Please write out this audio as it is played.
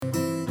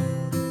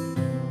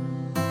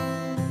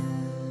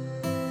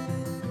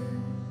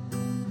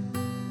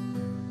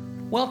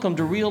Welcome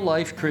to Real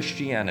Life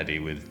Christianity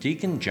with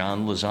Deacon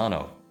John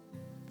Lozano.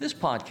 This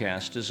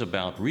podcast is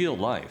about real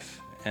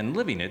life and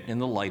living it in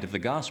the light of the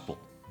gospel.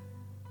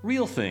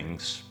 Real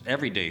things,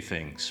 everyday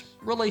things,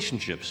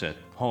 relationships at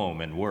home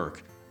and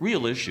work,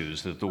 real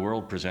issues that the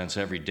world presents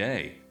every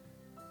day.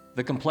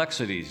 The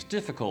complexities,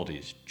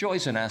 difficulties,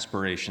 joys, and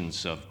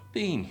aspirations of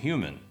being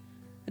human.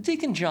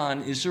 Deacon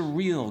John is a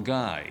real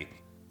guy.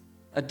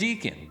 A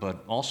deacon,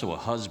 but also a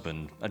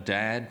husband, a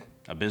dad,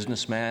 a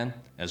businessman,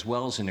 as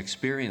well as an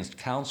experienced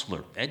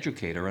counselor,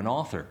 educator, and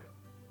author.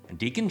 And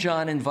Deacon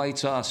John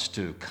invites us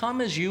to come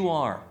as you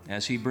are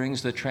as he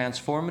brings the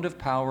transformative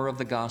power of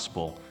the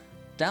gospel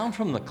down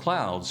from the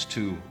clouds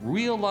to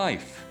real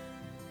life,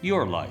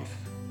 your life.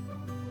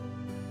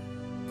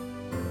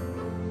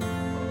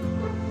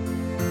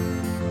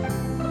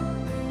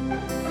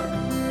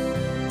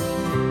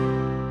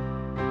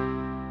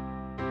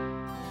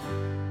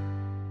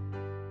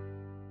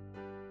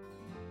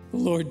 The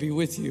Lord be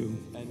with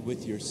you. And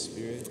with your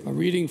spirit. A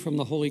reading from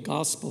the Holy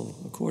Gospel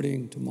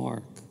according to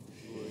Mark.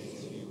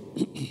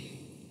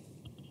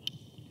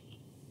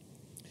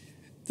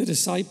 The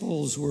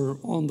disciples were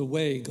on the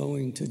way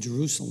going to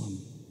Jerusalem,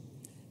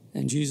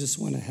 and Jesus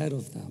went ahead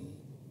of them.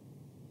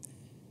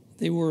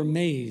 They were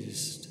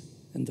amazed,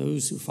 and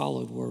those who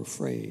followed were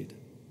afraid.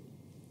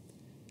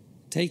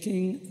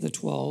 Taking the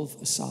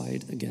 12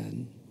 aside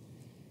again,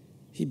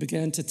 he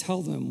began to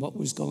tell them what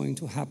was going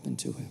to happen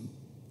to him.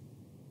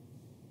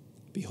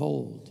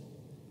 Behold,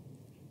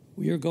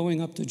 we are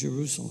going up to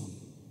Jerusalem,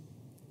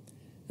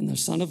 and the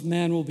Son of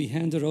Man will be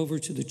handed over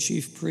to the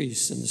chief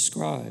priests and the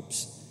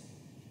scribes.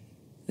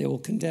 They will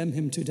condemn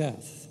him to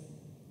death,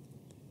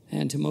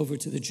 hand him over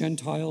to the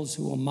Gentiles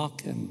who will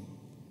mock him,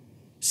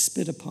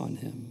 spit upon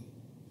him,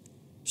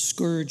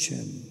 scourge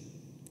him,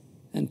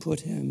 and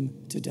put him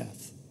to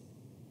death.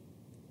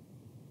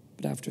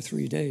 But after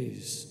 3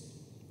 days,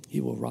 he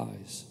will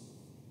rise.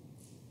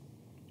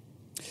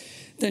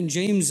 Then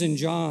James and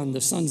John, the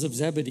sons of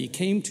Zebedee,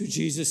 came to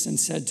Jesus and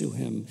said to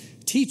him,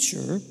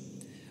 "Teacher,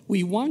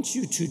 we want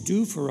you to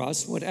do for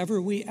us whatever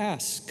we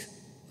ask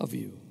of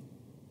you."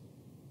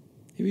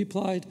 He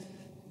replied,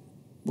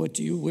 "What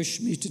do you wish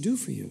me to do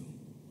for you?"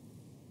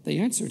 They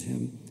answered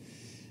him,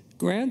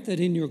 "Grant that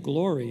in your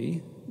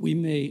glory we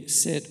may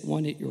sit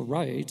one at your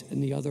right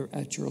and the other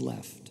at your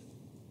left."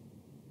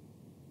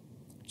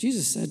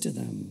 Jesus said to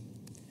them,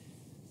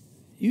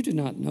 "You do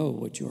not know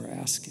what you are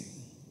asking.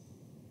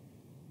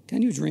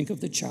 Can you drink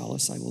of the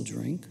chalice I will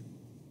drink,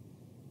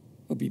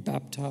 or be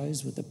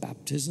baptized with the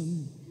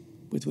baptism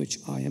with which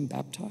I am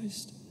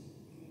baptized?"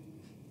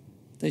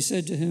 They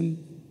said to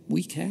him,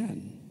 "We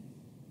can."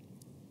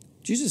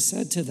 Jesus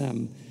said to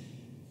them,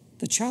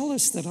 "The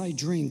chalice that I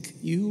drink,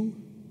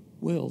 you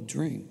will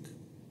drink.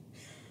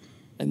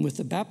 And with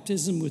the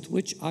baptism with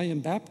which I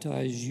am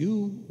baptized,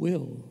 you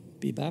will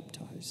be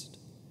baptized.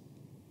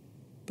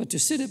 But to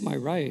sit at my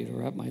right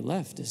or at my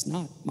left is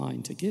not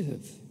mine to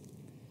give.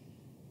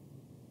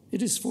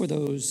 It is for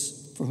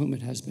those for whom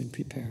it has been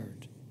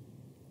prepared."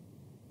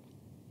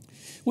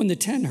 When the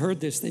 10 heard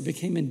this, they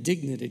became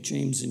indignant at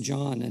James and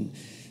John, and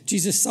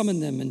Jesus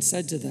summoned them and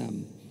said to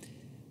them,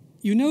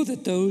 "You know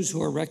that those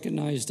who are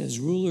recognized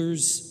as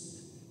rulers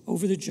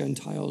over the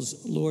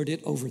Gentiles lord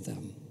it over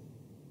them,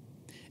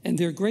 and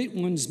their great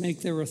ones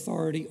make their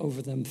authority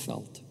over them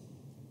felt.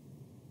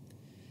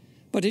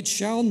 But it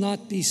shall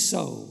not be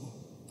so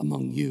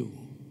among you.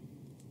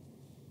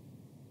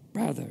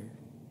 Rather,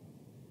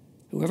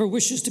 whoever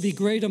wishes to be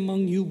great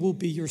among you will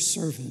be your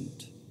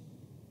servant,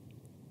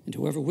 and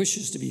whoever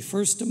wishes to be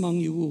first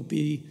among you will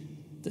be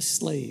the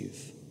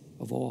slave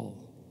of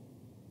all.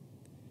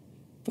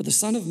 For the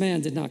Son of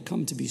Man did not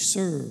come to be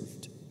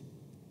served,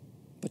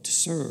 but to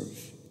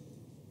serve,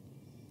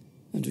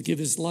 and to give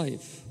his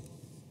life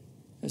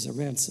as a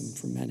ransom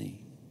for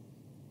many."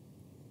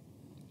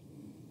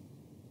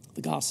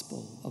 The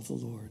Gospel of the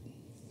Lord.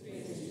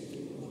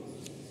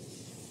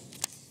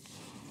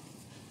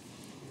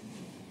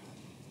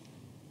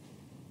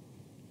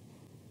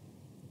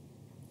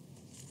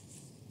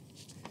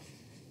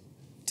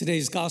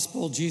 Today's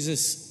gospel,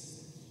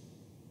 Jesus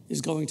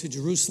is going to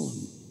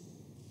Jerusalem,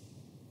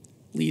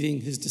 leading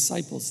his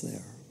disciples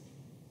there.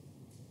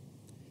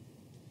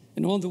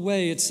 And on the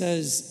way, it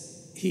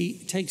says he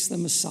takes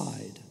them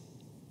aside.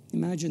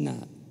 Imagine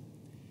that.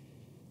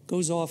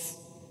 Goes off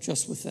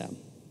just with them.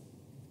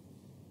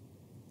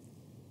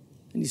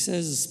 And he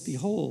says,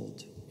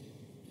 "Behold,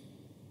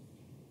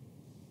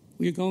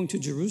 we are going to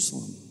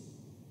Jerusalem,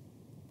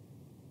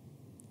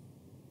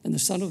 and the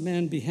Son of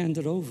Man be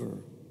handed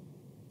over,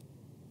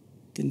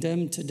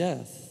 condemned to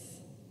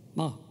death,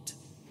 mocked,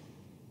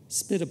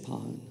 spit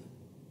upon,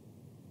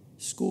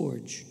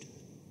 scourged,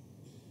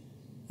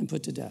 and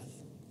put to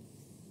death,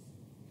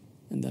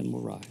 and then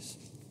will rise."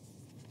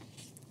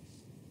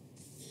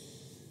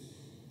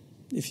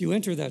 If you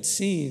enter that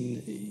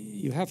scene,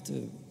 you have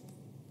to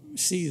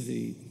see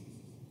the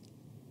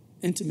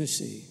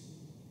intimacy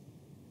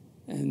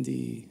and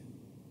the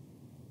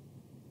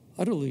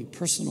utterly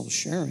personal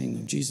sharing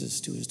of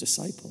Jesus to his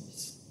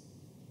disciples.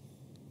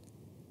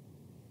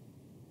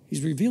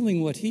 He's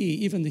revealing what he,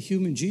 even the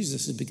human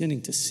Jesus, is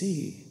beginning to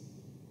see.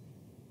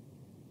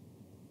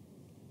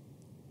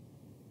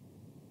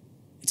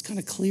 It's kind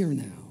of clear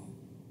now.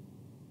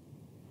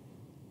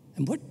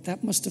 And what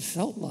that must have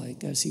felt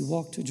like as he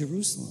walked to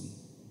Jerusalem.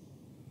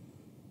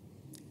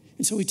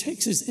 And so he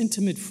takes his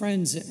intimate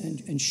friends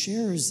and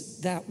shares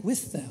that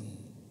with them.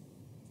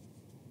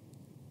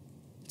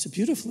 It's a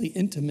beautifully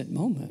intimate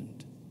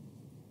moment.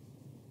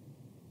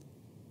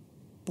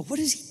 But what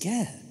does he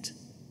get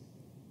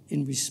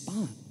in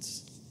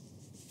response?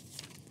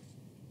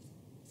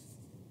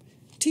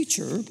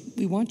 Teacher,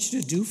 we want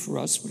you to do for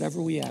us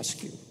whatever we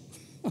ask you.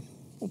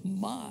 Oh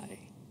my.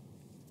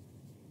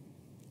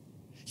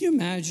 Can you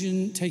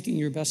imagine taking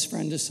your best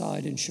friend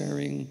aside and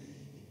sharing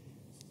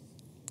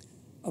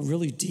a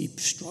really deep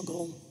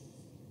struggle,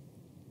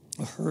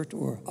 a hurt,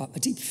 or a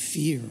deep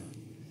fear,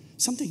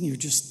 something you're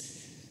just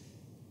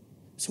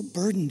so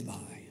burdened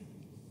by?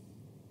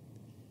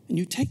 And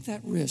you take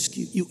that risk.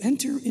 You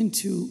enter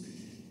into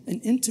an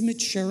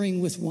intimate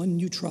sharing with one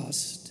you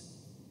trust,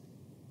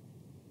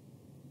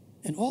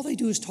 and all they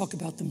do is talk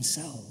about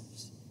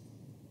themselves.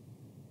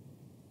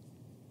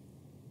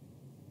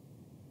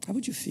 How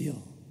would you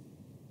feel?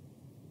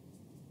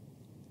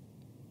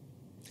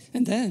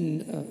 And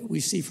then we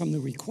see from the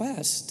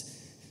request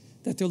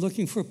that they're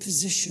looking for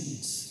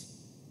positions,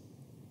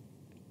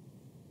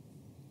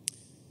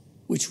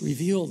 which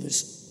reveal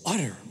this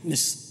utter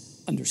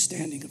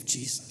misunderstanding of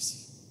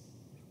Jesus,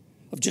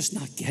 of just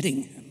not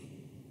getting him.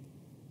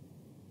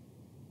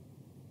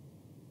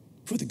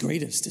 For the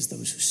greatest is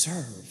those who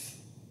serve,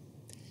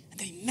 and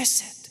they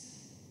miss it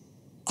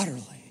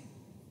utterly.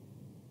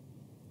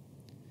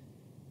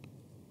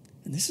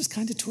 And this is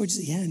kind of towards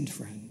the end,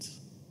 friends.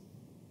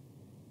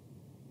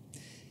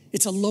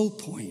 It's a low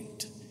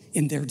point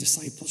in their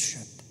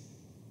discipleship.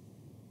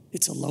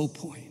 It's a low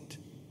point.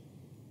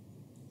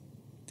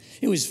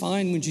 It was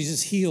fine when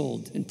Jesus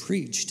healed and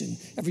preached and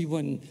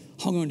everyone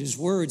hung on his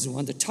words and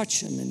wanted to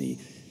touch him, and he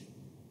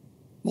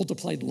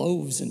multiplied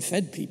loaves and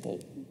fed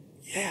people.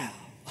 Yeah.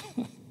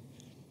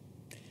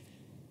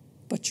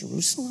 But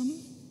Jerusalem?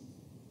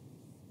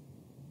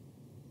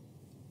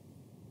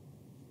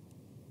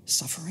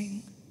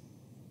 Suffering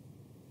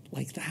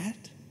like that?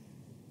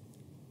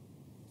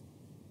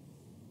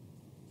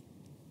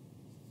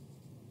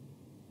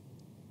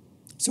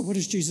 So what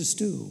does Jesus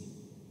do?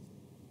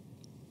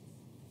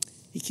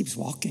 He keeps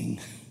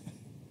walking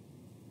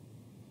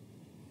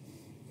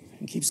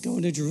and keeps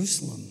going to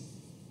Jerusalem.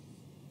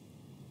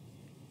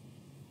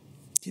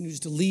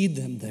 Continues to lead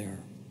them there.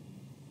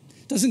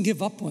 Doesn't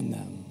give up on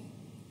them,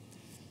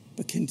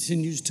 but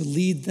continues to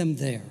lead them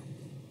there.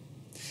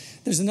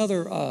 There's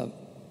another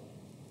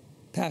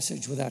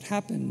passage where that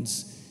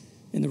happens.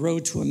 In the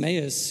road to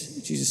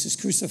Emmaus, Jesus is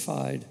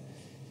crucified,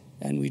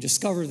 and we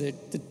discover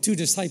that the two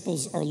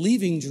disciples are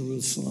leaving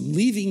Jerusalem,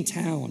 leaving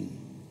town,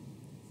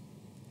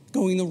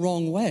 going the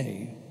wrong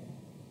way.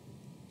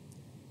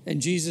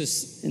 And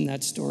Jesus, in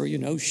that story,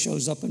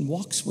 shows up and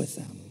walks with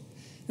them.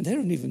 And they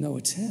don't even know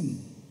it's him.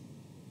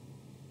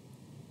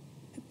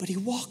 But he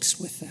walks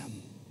with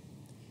them.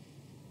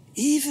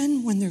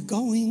 Even when they're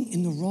going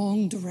in the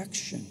wrong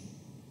direction,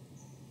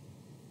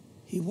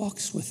 he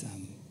walks with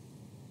them,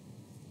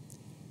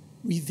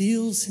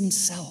 reveals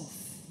himself.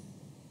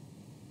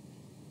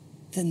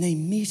 Then they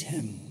meet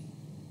him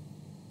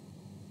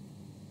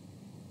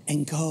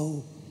and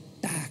go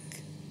back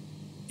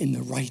in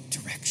the right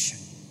direction.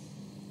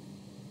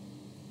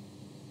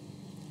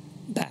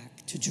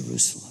 Back to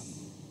Jerusalem.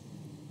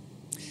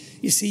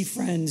 You see,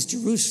 friends,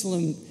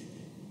 Jerusalem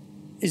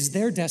is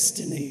their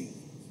destiny,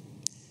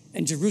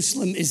 and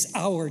Jerusalem is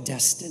our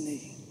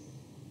destiny,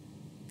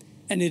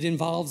 and it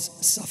involves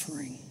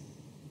suffering.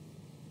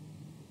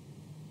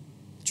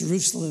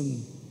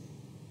 Jerusalem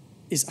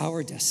is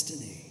our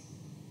destiny,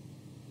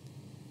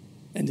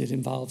 and it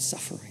involves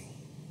suffering.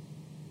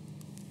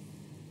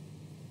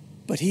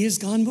 But he has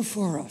gone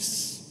before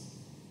us,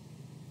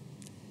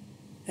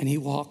 and he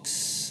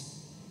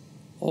walks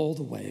all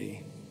the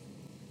way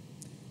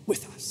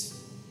with us.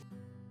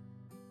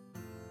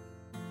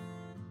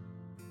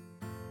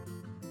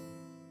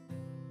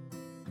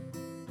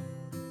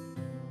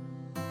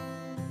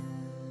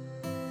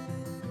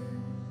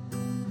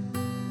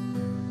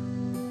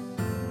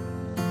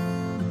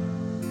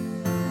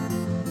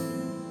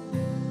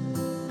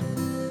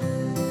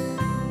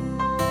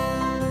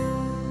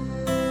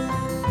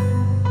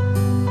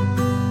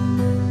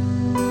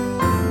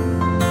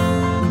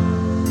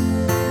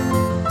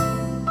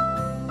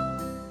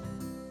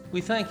 We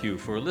thank you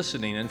for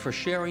listening and for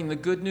sharing the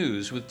good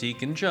news with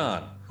Deacon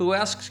John, who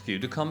asks you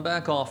to come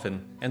back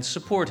often and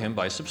support him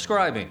by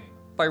subscribing,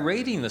 by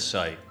rating the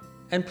site,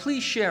 and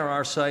please share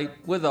our site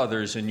with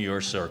others in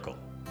your circle.